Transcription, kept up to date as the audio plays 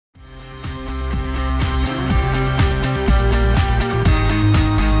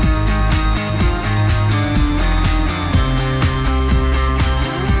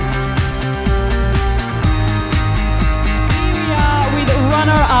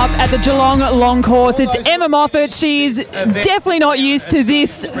at the Geelong long course. It's Emma Moffatt. She's definitely not used to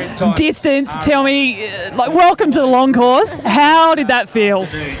this distance. Tell me, welcome to the long course. How did that feel?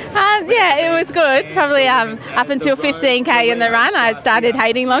 Yeah, it was good. Probably up until 15k in the run, I started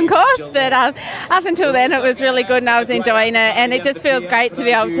hating long course, but up until then it was really good and I was enjoying it. And it just feels great to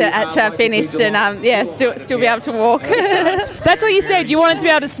be able to have finished and still be able to walk. That's what you said. You wanted to be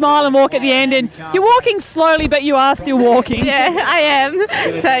able to smile and walk at the end, and you're walking slowly, but you are still walking. Yeah, I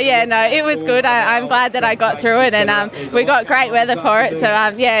am. So yeah, no, it was good. I'm glad that I got through it, and we got great weather for it. So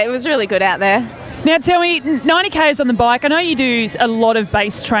yeah, it was really good out there. Now tell me, 90k's on the bike. I know you do a lot of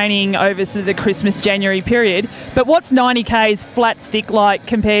base training over sort of the Christmas, January period, but what's 90k's flat stick like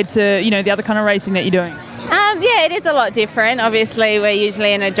compared to, the other kind of racing that you're doing? Yeah, it is a lot different. Obviously, we're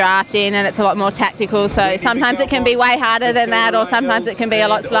usually in a draft in and it's a lot more tactical, so sometimes it can be way harder than that, or sometimes it can be a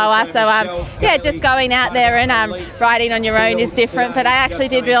lot slower. So yeah, just going out there and riding on your own is different, but I actually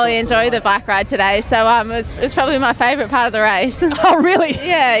did really enjoy the bike ride today, so it was probably my favourite part of the race. Oh, really?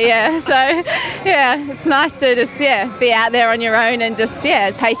 Yeah. So yeah, it's nice to just be out there on your own and just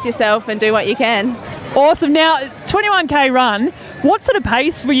pace yourself and do what you can. Awesome. Now, 21k run, what sort of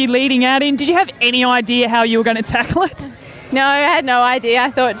pace were you leading out in? Did you have any idea how you were going to tackle it? No, I had no idea.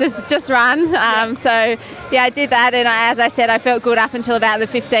 I thought just run. So yeah, I did that, and as I said, I felt good up until about the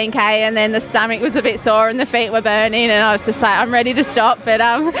 15k, and then the stomach was a bit sore and the feet were burning, and I was just like, I'm ready to stop. But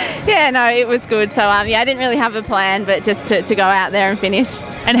yeah, no, it was good. So yeah, I didn't really have a plan, but just to go out there and finish.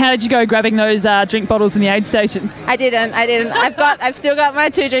 And how did you go grabbing those drink bottles in the aid stations? I didn't. I've still got my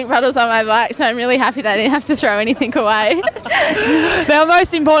 2 drink bottles on my bike, so I'm really happy that I didn't have to throw anything away. Now,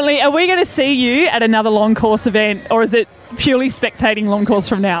 most importantly, are we going to see you at another long course event, or is it purely spectating long course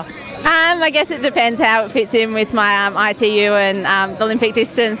from now? I guess it depends how it fits in with my ITU and the Olympic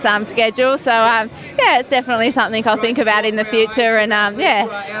distance schedule. So yeah, it's definitely something I'll think about in the future, and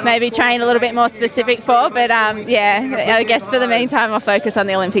yeah, maybe train a little bit more specific for. But yeah, I guess for the meantime I'll focus on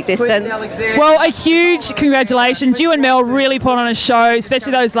the Olympic distance. Well, a huge congratulations. You and Mel really put on a show,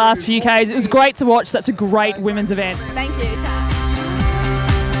 especially those last few Ks. It was great to watch such a great women's event. Thank you.